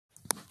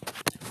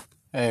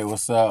Hey,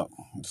 what's up?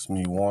 It's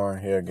me,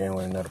 Warren, here again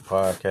with another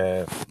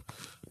podcast.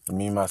 The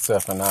Me,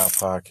 Myself, and I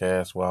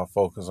podcast where I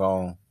focus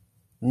on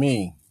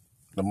me,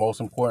 the most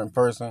important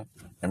person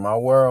in my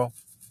world.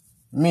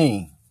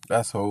 Me.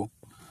 That's who.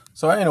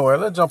 So anyway,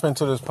 let's jump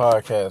into this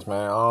podcast,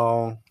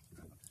 man.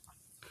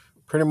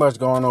 Pretty much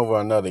going over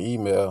another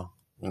email,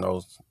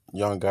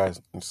 young guy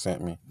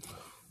sent me.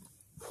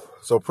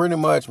 So pretty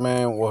much,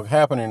 man, what's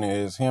happening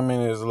is him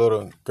and his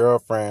little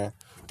girlfriend,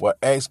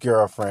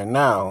 ex-girlfriend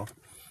now,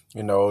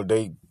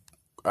 they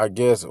I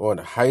guess, or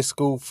the high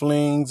school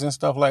flings and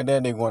stuff like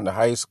that. They went to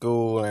high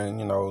school and,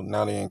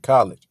 now they're in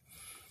college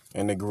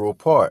and they grew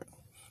apart.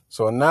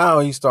 So now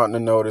he's starting to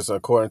notice,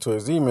 according to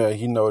his email,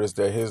 he noticed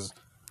that his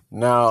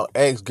now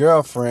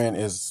ex-girlfriend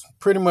is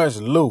pretty much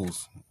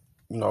loose.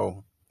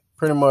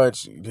 Pretty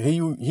much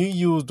he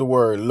used the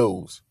word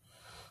loose,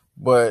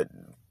 but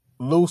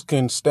loose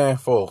can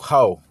stand for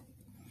hoe.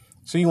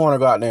 So you want to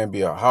go out there and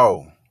be a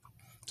hoe.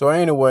 So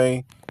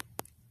anyway,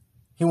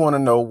 he want to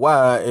know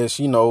why is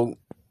she,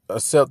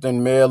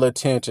 accepting male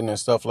attention and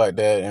stuff like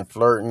that and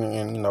flirting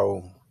and,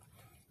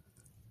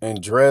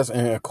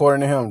 and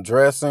according to him,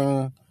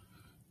 dressing.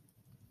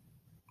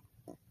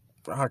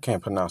 I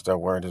can't pronounce that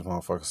word this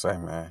motherfucker say,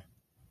 man.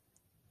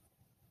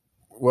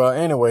 Well,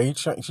 anyway, he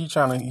trying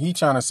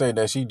to say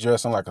that she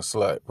dressing like a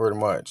slut, pretty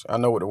much. I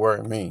know what the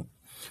word means.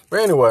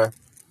 But anyway,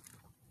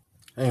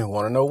 I ain't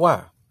want to know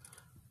why.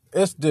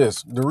 It's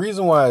this. The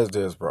reason why is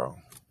this, bro.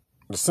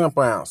 The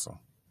simple answer.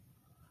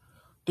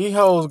 These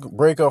hoes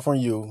break up from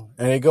you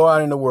and they go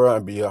out in the world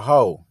and be a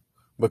hoe.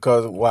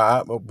 Because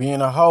why? Being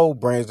a hoe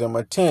brings them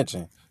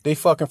attention. They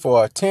fucking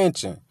for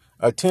attention.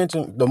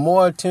 Attention. The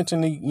more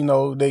attention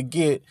they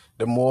get,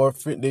 the more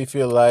they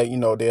feel like,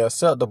 they're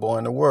acceptable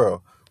in the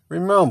world.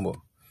 Remember,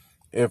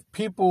 if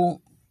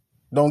people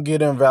don't get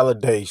them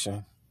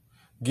validation,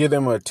 give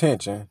them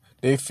attention,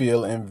 they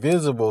feel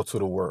invisible to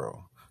the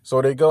world.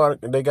 So they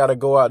gotta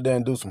go out there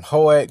and do some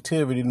hoe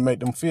activity to make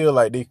them feel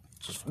like to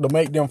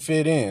make them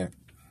fit in.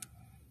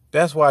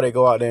 That's why they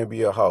go out there and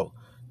be a hoe.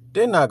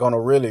 They're not going to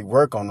really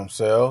work on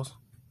themselves.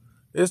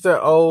 It's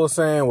that old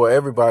saying, well,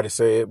 everybody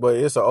say it, but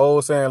it's an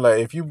old saying like,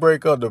 if you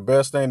break up, the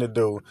best thing to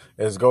do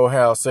is go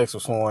have sex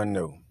with someone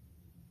new.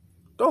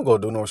 Don't go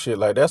do no shit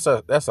like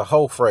that. That's a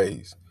hoe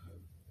phrase.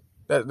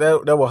 That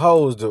what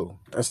hoes do.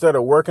 Instead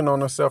of working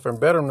on themselves and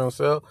bettering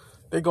themselves,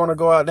 they're going to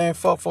go out there and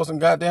fuck for some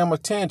goddamn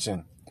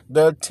attention.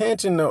 The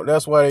attention,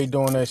 that's why they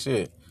doing that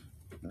shit.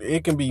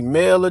 It can be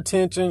male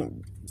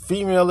attention,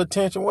 female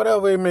attention,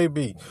 whatever it may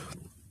be.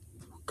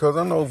 Because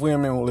I know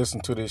women will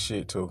listen to this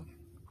shit too.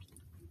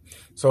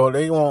 So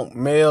they want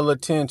male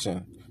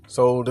attention.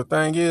 So the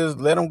thing is,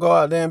 let them go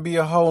out there and be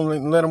a hoe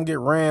and let them get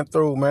ran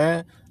through,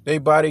 man. They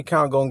body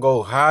count gonna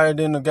go higher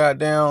than the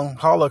goddamn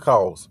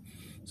Holocaust.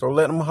 So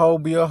let them hoe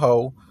be a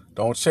hoe.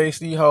 Don't chase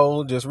these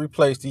hoes, just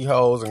replace these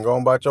hoes and go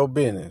about your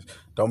business.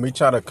 Don't be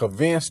trying to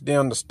convince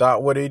them to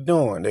stop what they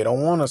doing. They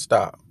don't want to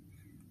stop.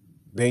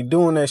 They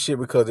doing that shit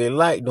because they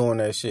like doing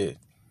that shit.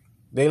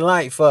 They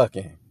like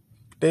fucking.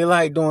 They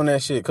like doing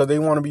that shit because they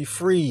want to be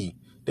free.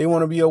 They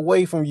want to be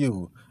away from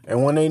you.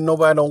 And when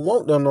nobody don't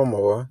want them no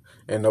more,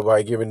 and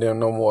nobody giving them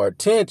no more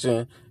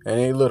attention, and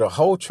they little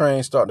whole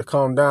train start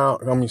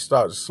to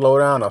start to slow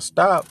down or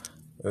stop,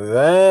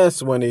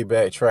 that's when they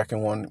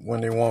backtracking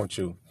when they want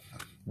you.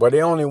 But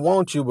they only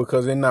want you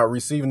because they're not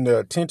receiving the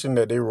attention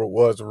that they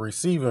was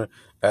receiving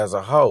as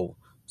a hoe.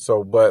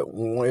 So, but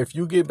if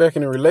you get back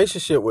in a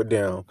relationship with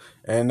them,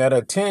 and that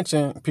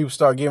attention, people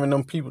start giving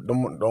them people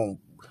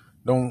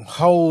don't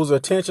hoes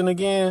attention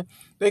again,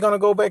 they're going to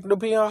go back to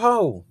being a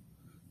hoe.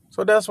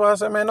 So that's why I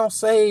said, man, don't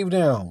save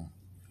them.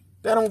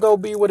 Let them go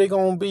be what they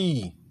going to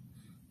be.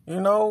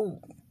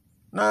 9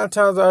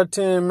 times out of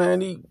 10, man,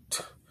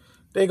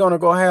 they going to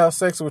go have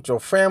sex with your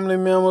family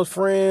members,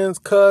 friends,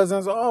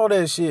 cousins, all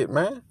that shit,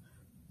 man.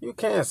 You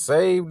can't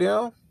save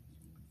them.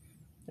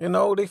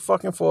 They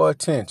fucking for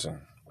attention.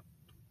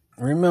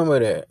 Remember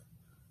that.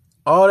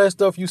 All that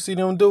stuff you see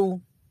them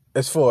do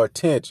is for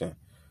attention.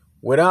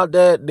 Without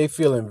that, they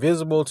feel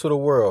invisible to the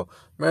world.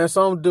 Man,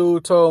 some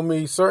dude told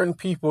me certain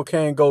people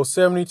can't go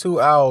 72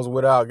 hours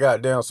without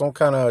goddamn some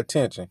kind of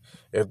attention.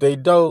 If they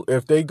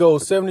go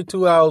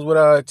 72 hours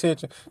without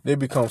attention, they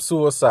become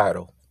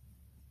suicidal.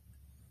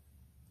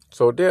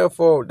 So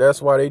therefore,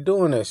 that's why they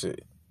doing that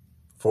shit.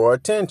 For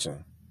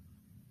attention.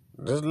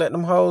 Just let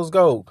them hoes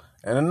go.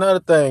 And another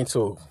thing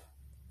too.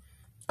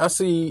 I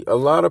see a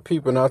lot of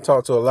people, and I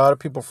talk to a lot of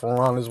people from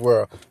around this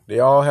world. They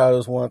all have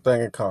this one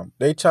thing in common.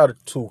 They try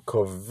to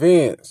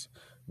convince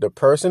the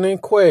person in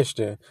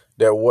question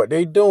that what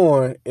they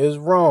doing is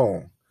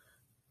wrong.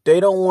 They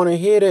don't want to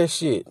hear that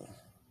shit.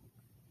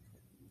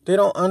 They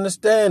don't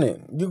understand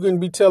it. You can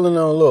be telling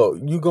them, look,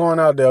 you going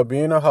out there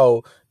being a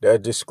hoe,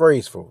 that's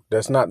disgraceful.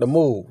 That's not the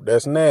move.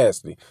 That's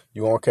nasty.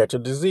 You going to catch a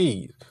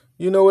disease.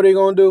 You know what they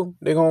going to do?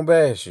 They going to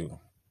bash you.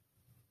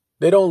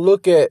 They don't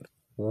look at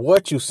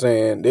what you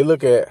saying, they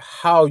look at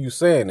how you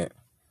saying it.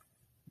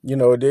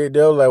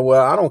 They're like,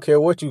 well, I don't care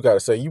what you got to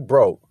say, you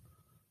broke.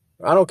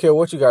 I don't care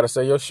what you got to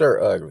say, your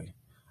shirt ugly.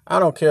 I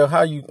don't care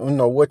how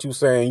what you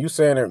saying. You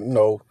saying it,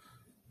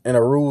 in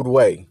a rude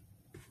way.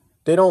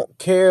 They don't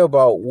care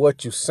about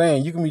what you're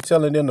saying. You can be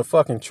telling them the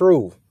fucking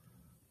truth.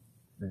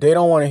 They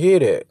don't want to hear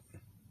that.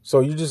 So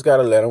you just got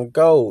to let them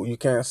go. You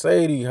can't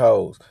say these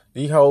hoes.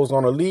 These hoes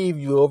going to leave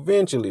you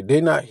eventually.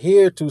 They're not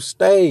here to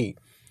stay.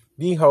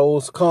 These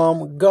hoes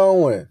come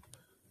going.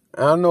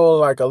 I know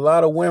like a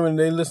lot of women,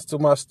 they listen to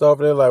my stuff.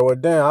 They're like, well,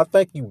 damn, I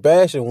think you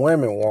bashing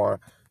women,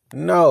 Warren.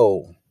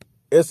 No.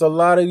 It's a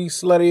lot of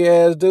these slutty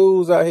ass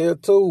dudes out here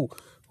too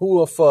who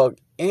will fuck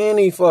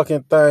any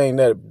fucking thing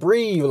that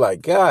breathe.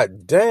 Like,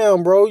 god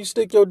damn, bro, you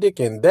stick your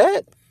dick in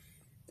that?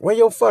 Where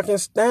your fucking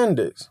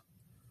standards?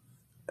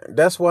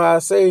 That's why I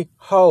say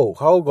hoe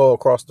go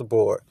across the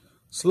board.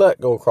 Slut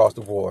go across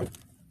the board.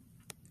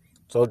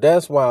 So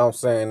that's why I'm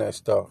saying that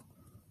stuff.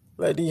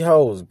 Let these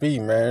hoes be,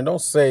 man. Don't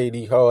save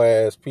these hoe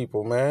ass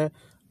people, man.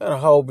 Let a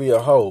hoe be a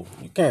hoe.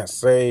 You can't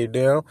save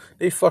them.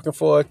 They fucking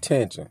for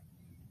attention.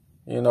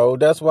 You know,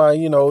 that's why,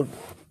 you know,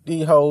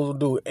 these hoes will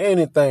do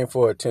anything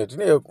for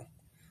attention.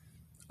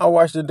 I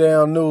watched the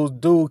damn news,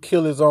 dude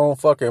kill his own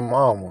fucking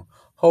mama.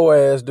 Hoe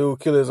ass dude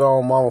kill his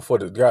own mama for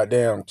the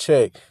goddamn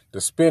check. The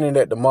spending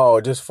at the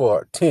mall just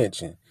for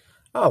attention.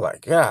 I was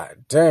like,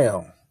 god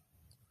damn.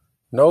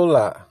 No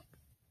lie.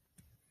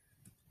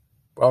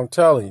 But I'm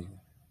telling you,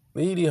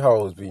 leave these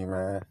hoes be,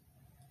 man.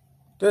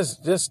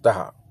 Just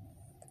stop.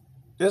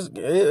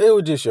 It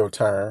was just your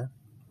turn.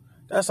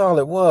 That's all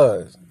it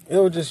was. It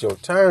was just your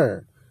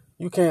turn.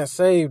 You can't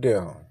save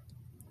them.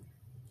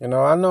 You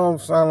know, I know I'm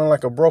sounding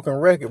like a broken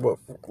record, but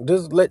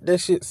just let that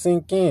shit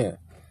sink in.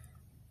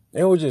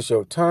 It was just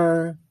your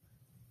turn.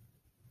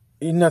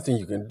 Ain't nothing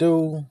you can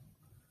do.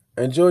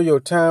 Enjoy your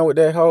time with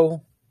that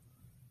hoe.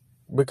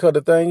 Because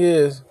the thing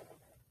is,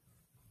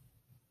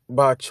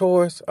 by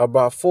choice or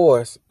by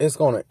force, it's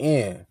going to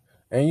end.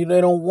 And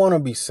they don't want to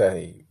be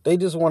saved. They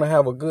just want to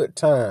have a good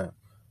time.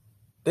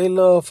 They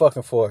love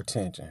fucking for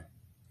attention.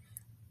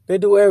 They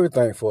do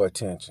everything for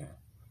attention.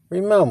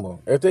 Remember,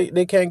 if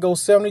they can't go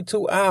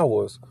 72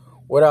 hours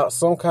without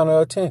some kind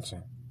of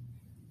attention.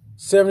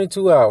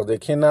 72 hours, they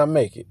cannot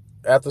make it.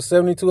 After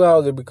 72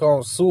 hours, they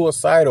become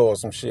suicidal or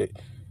some shit.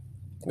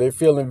 They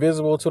feel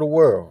invisible to the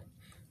world.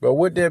 But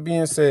with that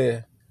being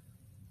said,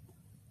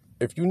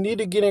 if you need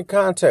to get in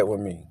contact with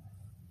me,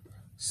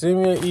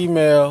 send me an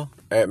email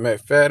at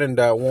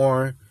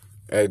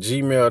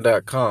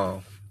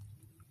mcfadden.warren@gmail.com.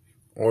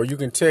 Or you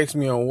can text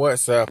me on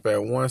WhatsApp at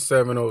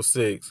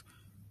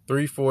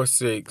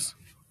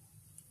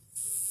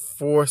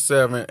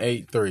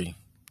 1706-346-4783.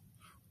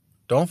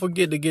 Don't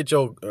forget to get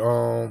your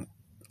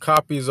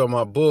copies of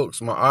my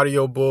books, my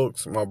audio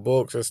books, my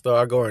books and stuff.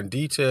 I go in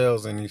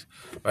details and these,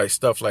 like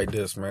stuff like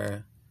this,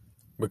 man.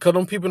 Because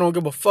them people don't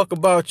give a fuck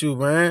about you,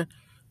 man.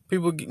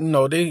 People, you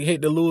know, they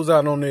hate to lose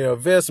out on their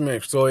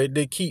investment, so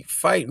they keep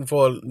fighting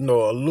for, you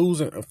know,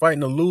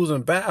 fighting a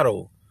losing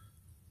battle.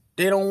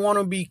 They don't want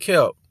to be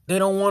kept. They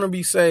don't want to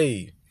be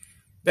saved.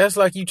 That's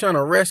like you trying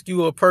to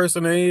rescue a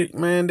person, and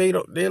man, they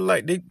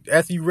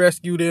after you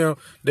rescue them,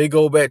 they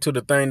go back to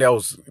the thing that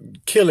was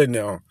killing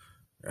them.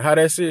 How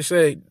they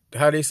said,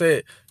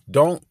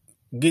 don't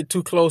get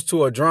too close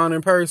to a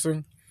drowning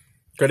person,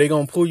 because they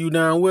going to pull you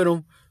down with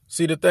them.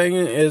 See, the thing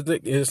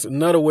is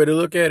another way to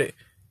look at it.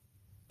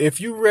 If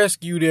you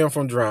rescue them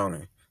from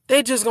drowning,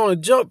 they just going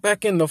to jump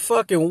back in the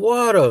fucking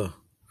water.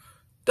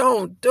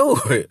 Don't do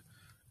it.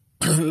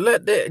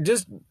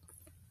 Just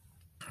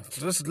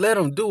let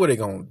them do what they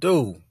going to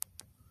do.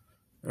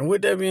 And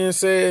with that being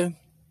said,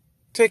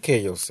 take care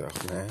of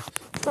yourself, man.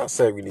 Stop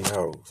saving these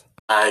hoes.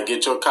 All right,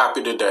 get your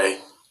copy today.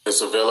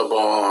 It's available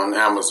on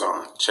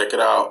Amazon. Check it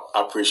out. I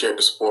appreciate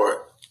the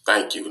support.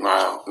 Thank you.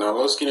 Now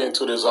let's get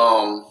into this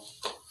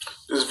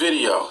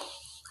video.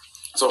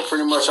 So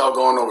pretty much I'm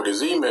going over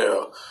this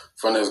email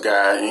from this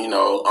guy. And, you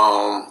know,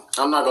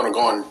 I'm not going to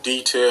go into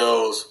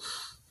details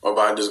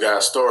about this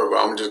guy's story,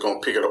 but I'm just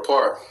going to pick it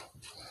apart.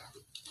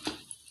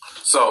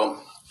 So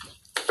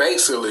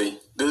basically,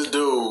 this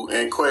dude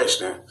in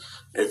question,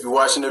 if you're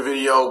watching the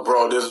video,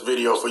 bro, this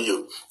video for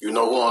you. You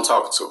know who I'm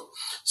talking to.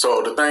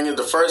 So the thing is,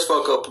 the first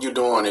fuck up you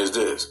doing is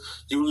this.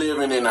 You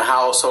living in a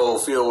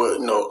household filled with,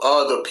 you know,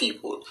 other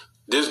people.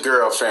 This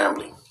girl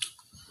family.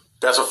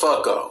 That's a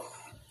fuck up.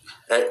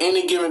 At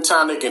any given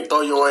time, they can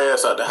throw your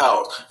ass out the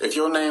house. If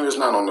your name is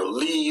not on the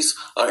lease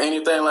or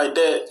anything like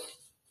that,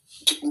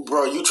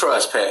 bro, you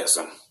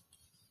trespassing.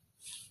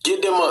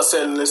 Get them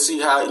upset and let's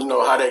see how, you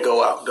know, how they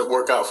go out, to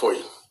work out for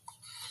you.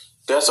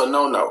 That's a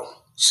no-no.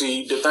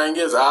 See, the thing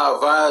is, I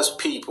advise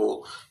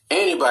people,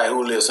 anybody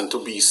who listen, to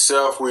be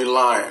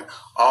self-reliant.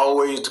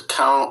 Always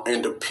count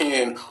and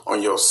depend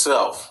on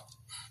yourself.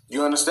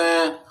 You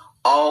understand?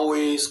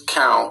 Always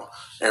count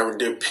and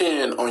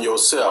depend on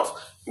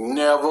yourself.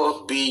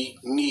 Never be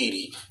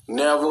needy.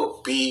 Never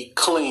be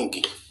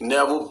clingy.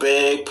 Never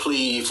beg,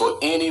 plead for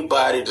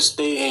anybody to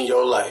stay in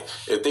your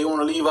life. If they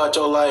want to leave out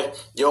your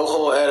life, your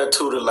whole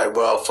attitude is like,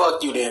 well,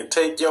 fuck you then.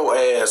 Take your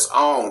ass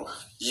on.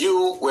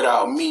 You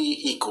without me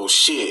equals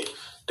shit.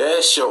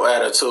 That's your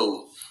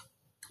attitude.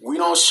 We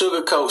don't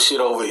sugarcoat shit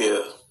over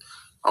here.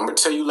 I'm going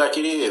to tell you like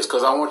it is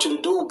because I want you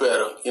to do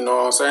better. You know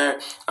what I'm saying?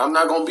 I'm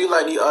not going to be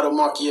like the other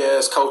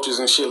monkey-ass coaches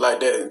and shit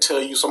like that and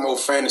tell you some old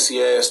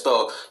fantasy-ass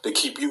stuff to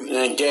keep you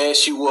and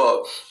gas you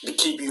up, to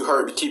keep you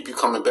hurt, to keep you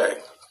coming back.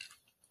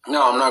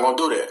 No, I'm not going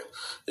to do that.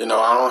 You know,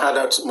 I don't have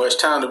that much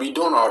time to be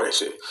doing all that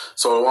shit.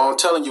 So what I'm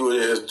telling you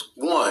is,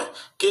 one,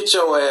 get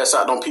your ass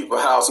out on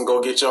people's house and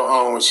go get your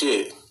own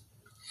shit.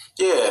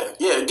 Yeah,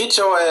 get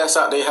your ass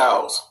out their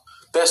house.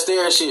 That's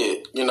their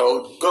shit. You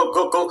know,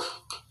 go.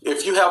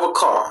 If you have a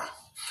car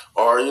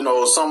or, you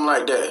know, something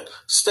like that,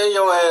 stay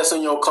your ass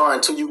in your car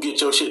until you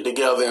get your shit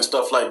together and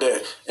stuff like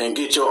that and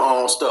get your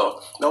own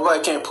stuff.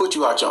 Nobody can put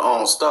you out your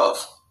own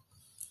stuff.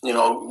 You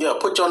know, yeah,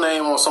 put your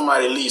name on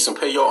somebody's lease and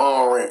pay your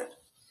own rent.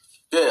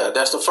 Yeah,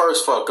 that's the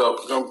first fuck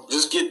up.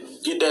 Just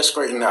get that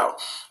straightened out.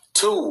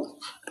 Two,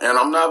 and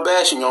I'm not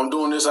bashing you. I'm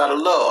doing this out of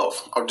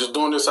love. I'm just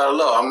doing this out of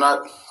love. I'm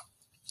not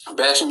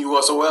bashing you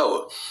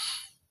whatsoever.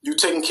 You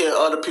taking care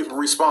of other people's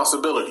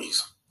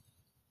responsibilities.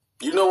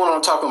 You know what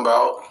I'm talking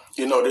about.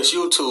 You know, this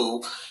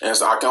YouTube, and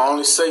so I can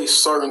only say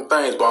certain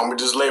things, but I'm going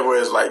to just label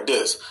it as like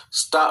this.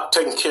 Stop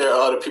taking care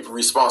of other people's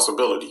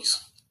responsibilities.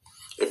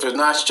 If it's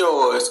not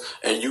yours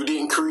and you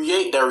didn't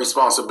create that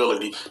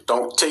responsibility,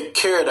 don't take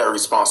care of that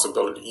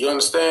responsibility. You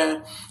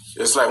understand?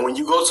 It's like when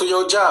you go to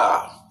your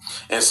job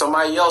and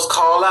somebody else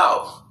call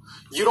out,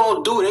 you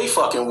don't do their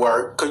fucking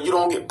work because you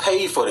don't get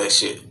paid for that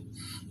shit.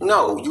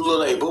 No, you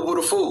look like boo-boo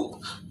the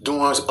fool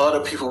doing other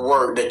people's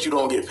work that you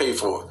don't get paid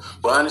for.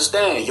 But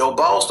understand, your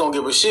boss don't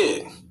give a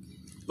shit.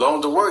 Long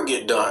as the work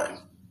get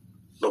done.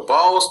 The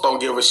boss don't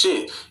give a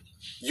shit.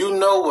 You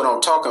know what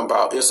I'm talking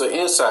about. It's an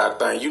inside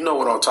thing. You know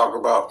what I'm talking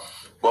about.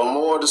 But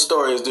more of the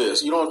story is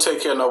this. You don't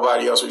take care of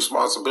nobody else's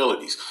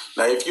responsibilities.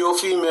 Now, if you're a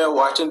female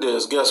watching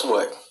this, guess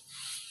what?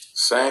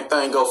 Same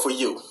thing go for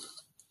you.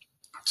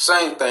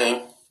 Same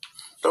thing.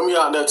 Don't be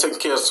out there taking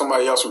care of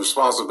somebody else's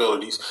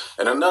responsibilities.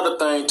 And another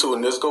thing, too,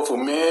 and this go for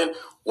men,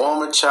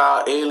 woman,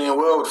 child, alien,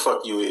 wherever the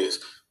fuck you is.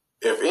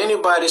 If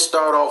anybody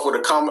start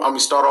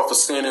off a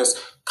sentence,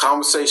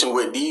 conversation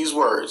with these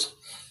words,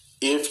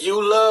 if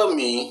you love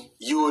me,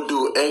 you will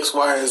do X,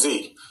 Y, and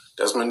Z.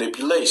 That's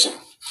manipulation.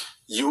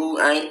 You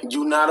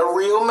not a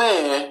real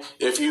man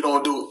if you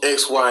don't do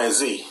X, Y, and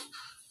Z.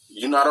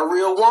 You're not a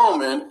real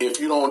woman if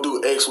you don't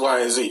do X, Y,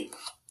 and Z.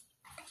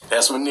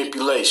 That's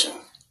manipulation.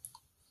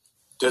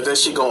 Just that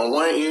shit going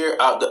one ear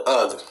out the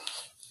other.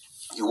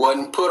 You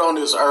wasn't put on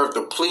this earth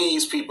to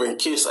please people and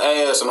kiss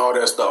ass and all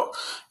that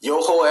stuff.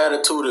 Your whole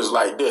attitude is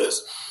like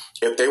this.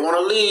 If they want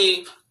to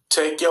leave,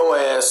 take your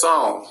ass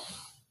on.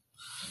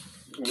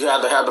 You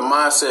have to have the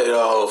mindset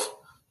of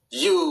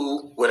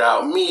you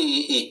without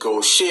me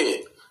equals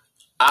shit.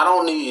 I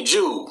don't need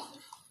you.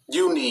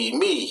 You need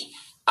me.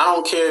 I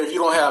don't care if you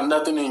don't have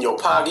nothing in your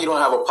pocket. You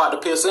don't have a pot to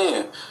piss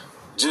in.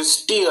 Just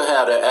still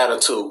have that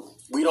attitude.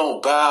 We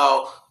don't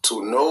bow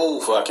to no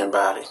fucking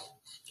body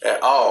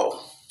at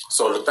all.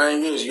 So the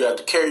thing is, you have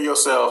to carry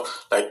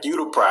yourself like you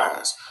the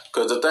prize.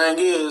 Because the thing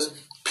is,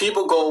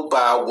 people go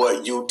by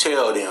what you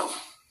tell them.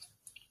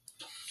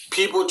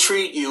 People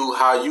treat you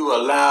how you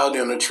allow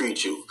them to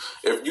treat you.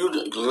 If you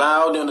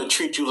allow them to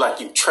treat you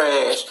like you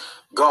trash,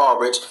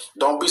 garbage,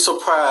 don't be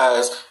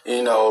surprised,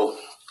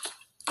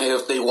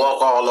 if they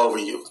walk all over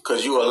you,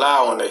 because you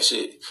allowing that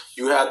shit.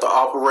 You have to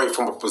operate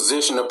from a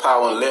position of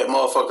power and let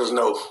motherfuckers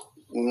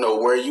know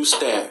where you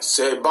stand.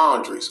 Set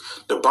boundaries.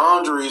 The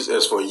boundaries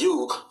is for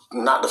you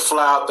not to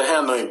fly out the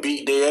handle and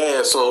beat their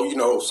ass.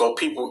 So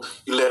people,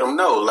 you let them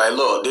know, like,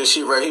 look, this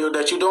shit right here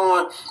that you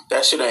doing,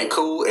 that shit ain't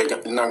cool. It's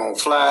not gonna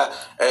fly.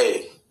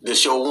 Hey,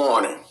 this your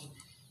warning.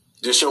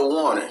 This your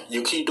warning.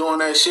 You keep doing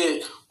that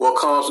shit, what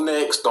comes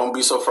next, don't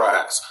be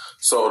surprised.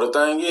 So the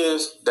thing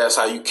is, that's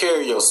how you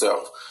carry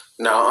yourself.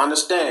 Now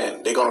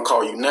understand, they're going to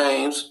call you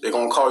names. They're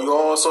going to call you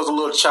all sorts of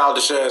little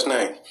childish ass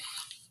names.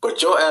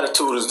 But your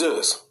attitude is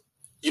this.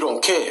 You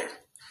don't care.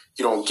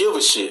 You don't give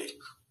a shit.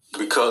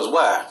 Because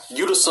why?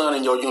 You the sun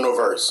in your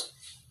universe.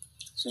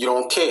 You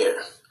don't care.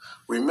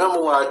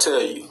 Remember what I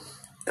tell you.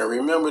 And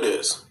remember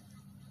this.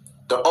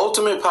 The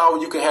ultimate power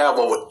you can have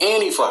over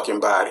any fucking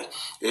body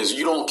is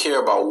you don't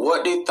care about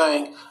what they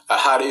think or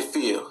how they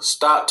feel.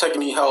 Stop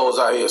taking these hoes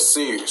out here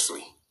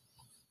seriously.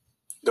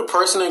 The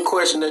person in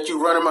question that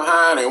you running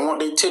behind and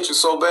want their attention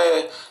so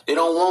bad, they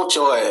don't want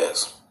your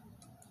ass.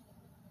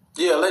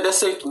 Yeah, let it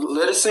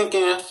sink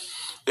in.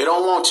 They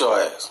don't want your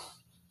ass.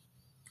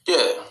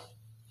 Yeah.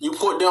 You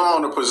put them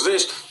on a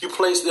position, you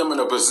place them in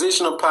a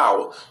position of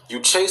power. You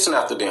chasing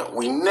after them.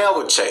 We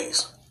never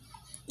chase.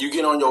 You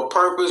get on your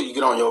purpose, you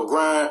get on your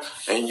grind,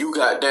 and you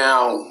got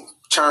down,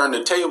 turn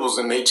the tables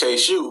and they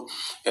chase you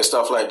and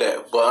stuff like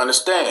that. But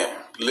understand,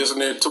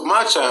 listening to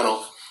my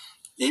channel,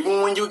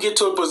 even when you get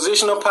to a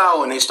position of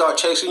power and they start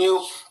chasing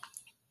you,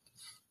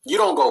 you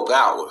don't go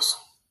backwards.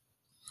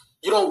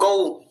 You don't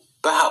go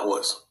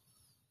backwards.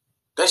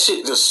 That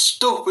shit the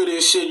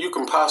stupidest shit you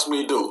can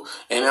possibly do.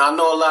 And I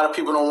know a lot of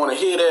people don't want to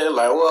hear that.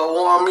 Like,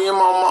 well, my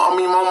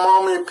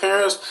mom and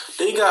parents,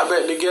 they got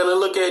back together.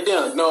 Look at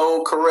them.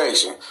 No,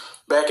 correction.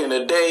 Back in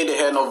the day, they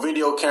had no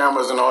video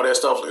cameras and all that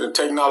stuff, the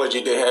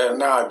technology they have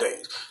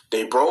nowadays.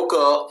 They broke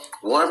up.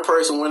 One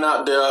person went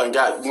out there and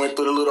went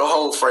through the little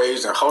whole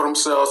phrase and hold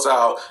themselves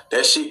out.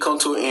 That shit come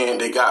to an end.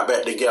 They got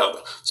back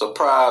together.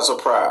 Surprise,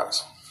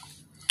 surprise.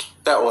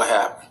 That what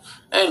happened.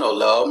 Ain't no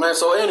love, man.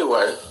 So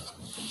anyway,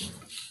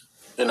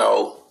 I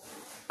know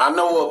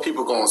what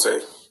people gonna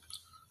say.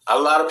 A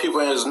lot of people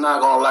is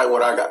not gonna like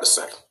what I got to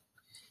say.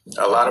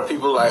 A lot of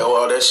people like,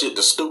 oh, that shit,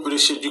 the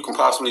stupidest shit you can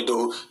possibly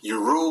do.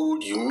 You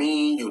rude, you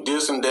mean, you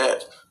this and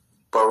that.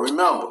 But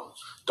remember,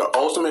 the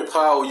ultimate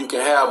power you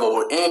can have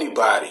over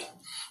anybody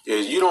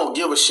is you don't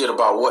give a shit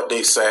about what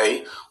they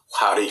say,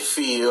 how they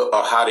feel,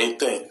 or how they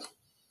think.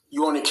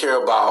 You only care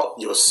about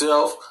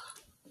yourself,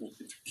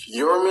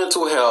 your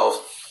mental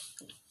health.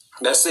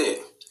 That's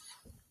it.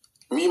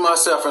 Me,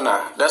 myself, and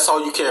I. That's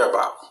all you care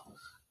about.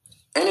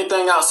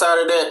 Anything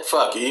outside of that,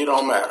 fuck it. It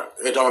don't matter.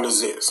 It don't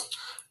exist.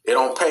 It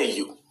don't pay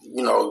you.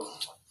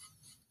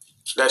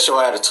 That's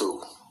your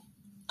attitude.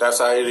 That's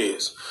how it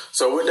is.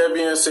 So with that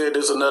being said,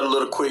 there's another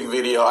little quick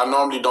video. I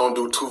normally don't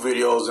do 2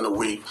 videos in a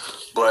week,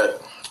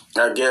 but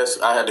I guess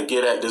I had to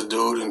get at this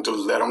dude and to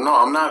let him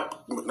know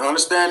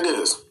understand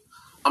this.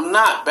 I'm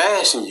not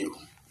bashing you.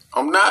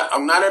 I'm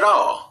not at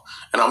all.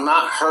 And I'm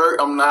not hurt.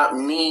 I'm not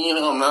mean.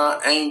 I'm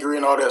not angry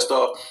and all that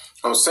stuff.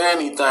 I'm saying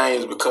these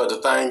things because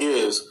the thing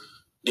is,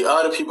 the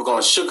other people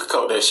going to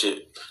sugarcoat that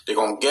shit. They're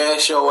going to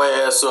gas your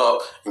ass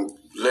up and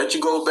let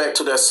you go back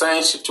to that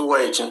same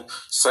situation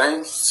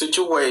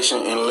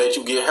and let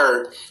you get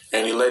hurt.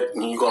 And you're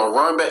going to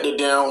run back to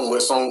them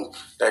with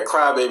that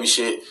crybaby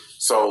shit.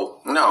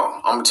 So,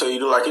 no, I'm going to tell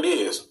you like it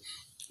is.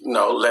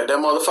 Let that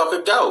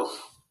motherfucker go.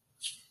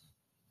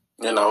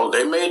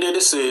 They made their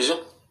decision.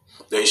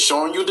 They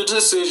showing you the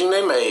decision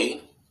they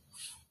made.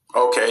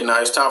 Okay, now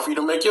it's time for you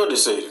to make your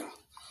decision.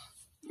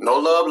 No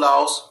love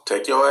lost.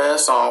 Take your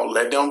ass on.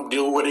 Let them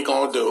do what they're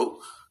going to do.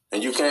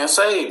 And you can't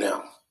save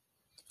them.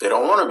 They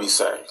don't want to be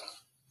saved.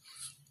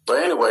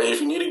 But anyway,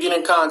 if you need to get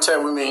in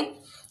contact with me,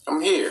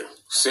 I'm here.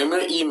 Send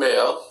me an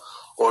email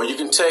or you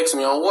can text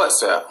me on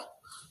WhatsApp.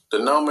 The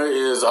number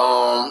is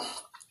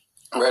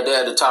right there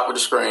at the top of the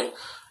screen.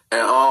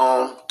 And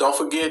don't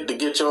forget to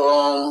get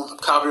your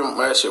copy of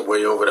my shit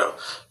way over there.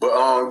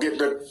 But get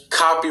the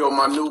copy of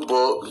my new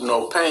book,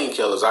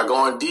 Painkillers. I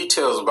go in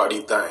details about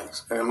these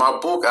things. And in my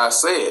book, I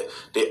said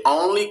they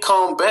only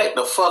come back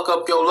to fuck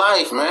up your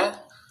life, man.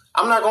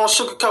 I'm not gonna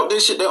sugarcoat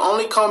this shit. They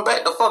only come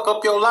back to fuck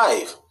up your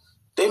life.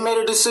 They made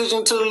a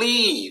decision to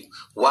leave.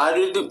 Why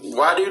did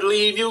they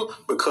leave you?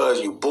 Because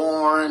you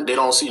boring. They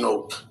don't see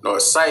no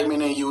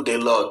excitement in you. They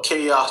love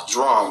chaos,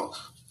 drama.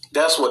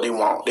 That's what they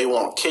want. They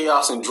want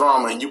chaos and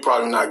drama, and you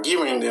probably not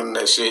giving them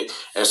that shit,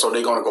 and so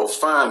they're going to go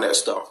find that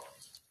stuff.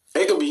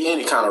 It could be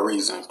any kind of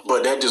reason,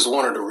 but that's just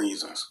one of the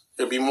reasons.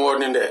 It'd be more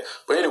than that.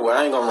 But anyway,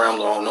 I ain't going to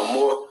ramble on no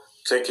more.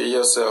 Take care of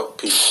yourself.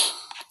 Peace.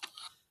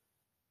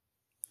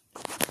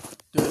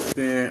 This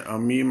been a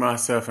Me,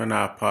 Myself, and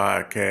I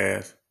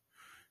podcast.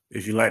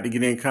 If you'd like to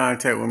get in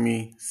contact with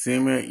me,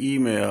 send me an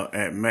email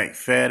at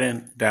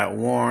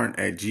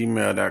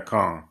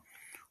mcfadden.warren@gmail.com.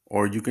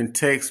 Or you can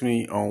text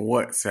me on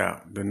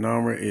WhatsApp. The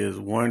number is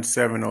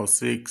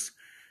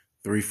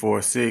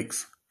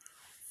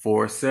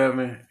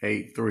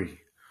 1706-346-4783.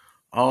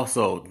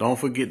 Also, don't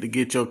forget to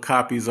get your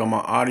copies of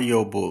my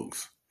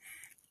audiobooks.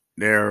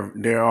 They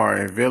are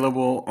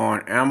available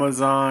on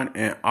Amazon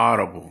and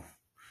Audible.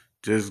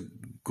 Just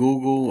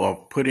Google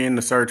or put in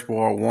the search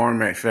bar Warren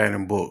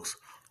McFadden books.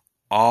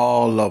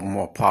 All of them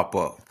will pop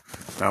up.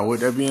 Now,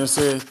 with that being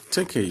said,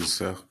 take care of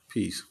yourself.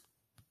 Peace.